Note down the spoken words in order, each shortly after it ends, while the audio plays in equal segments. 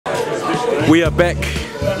We are back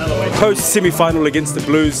post semi-final against the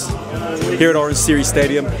Blues here at Orange Theory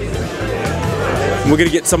Stadium. We're going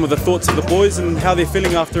to get some of the thoughts of the boys and how they're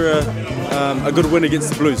feeling after a good win against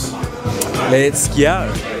the Blues. Let's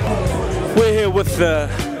go. We're here with the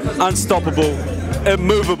unstoppable,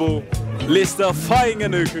 immovable Leicester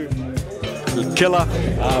Fainga'anuku. Killer.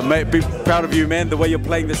 Mate, be proud of you, man, the way you're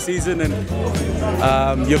playing this season,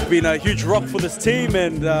 and you've been a huge rock for this team,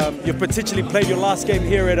 and you've potentially played your last game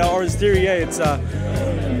here at Orange Theory. It's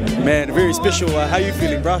man, very special. How are you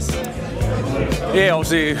feeling, Bruss? Yeah,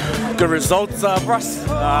 obviously good results, Bruss.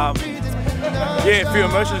 Yeah, a few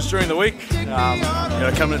emotions during the week. You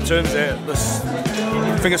know, coming to terms that this,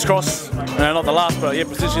 fingers crossed, not the last, but yeah,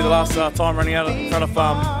 potentially the last time running out in front of,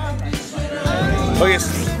 I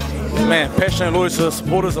guess, man, passionate and loyal to the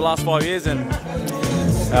supporters the last 5 years, and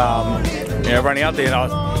you know, running out there,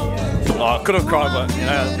 I could have cried, but you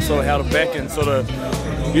know, sort of held it back and sort of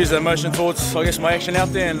used the emotion towards, I guess, my action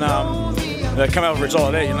out there, and you know, come out with a result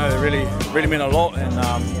of that. You know, it really meant a lot, and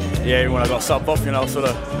yeah, when I got subbed off, you know, sort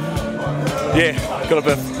of, yeah, got a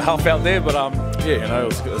bit of help out there, but yeah, you know,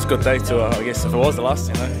 it was a good day to, I guess, if it was the last,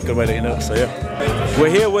 you know, good way to end it. So yeah, we're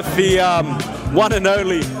here with the one and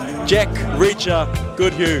only Jack Reacher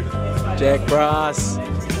Goodhue. Jack Bruss.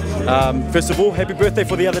 First of all, happy birthday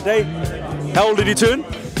for the other day. How old did you turn?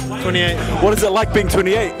 28. What is it like being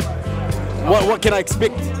 28? What can I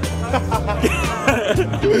expect?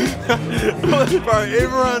 Bro,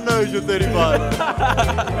 everyone knows you're 35.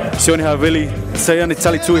 Sione Havili, Sione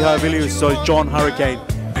Talitui Havili, so John Hurricane.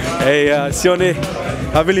 Hey, Sione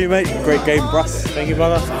Havili, mate, great game, Bruss. Thank you,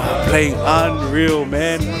 brother. Playing unreal,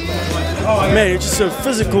 man. Man, you're just so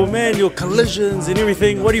physical, man. Your collisions and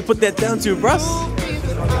everything. What do you put that down to, Bruss?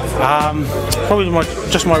 Probably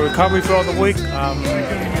just my recovery throughout the week.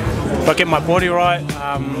 If I get my body right,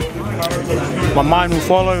 my mind will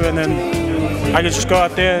follow, and then I can just go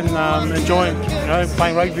out there and enjoy, you know,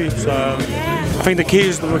 playing rugby. So I think the key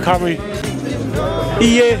is the recovery.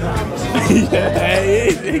 Yeah.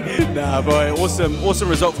 Nah, boy, awesome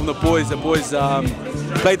result from the boys. The boys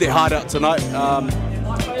played their heart out tonight.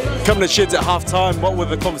 Coming to Sheds at half time, what were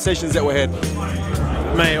the conversations that were had?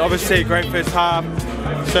 Mate, obviously a great first half.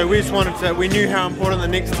 So we just wanted to, we knew how important the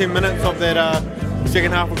next 10 minutes of that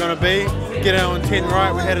second half were going to be. Get our intent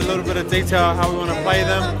right. We had a little bit of detail how we want to play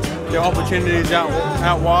them. The opportunities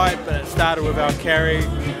out wide, but it started with our carry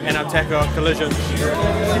and our tackle collisions.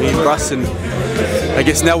 Me and Bruss, and I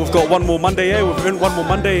guess now we've got one more Monday, eh? We've earned one more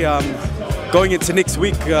Monday. Going into next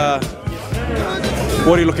week,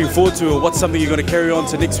 what are you looking forward to, or what's something you're going to carry on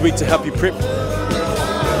to next week to help you prep?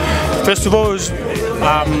 First of all, is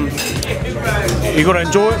you got to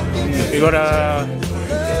enjoy it. You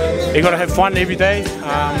got to have fun every day,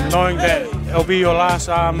 knowing that it'll be your last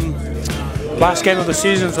game of the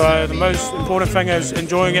season. So the most important thing is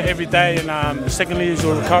enjoying it every day, and secondly is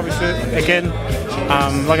your recovery. Again,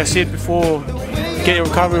 like I said before, get your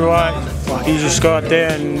recovery right. You just go out there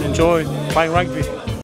and enjoy playing rugby.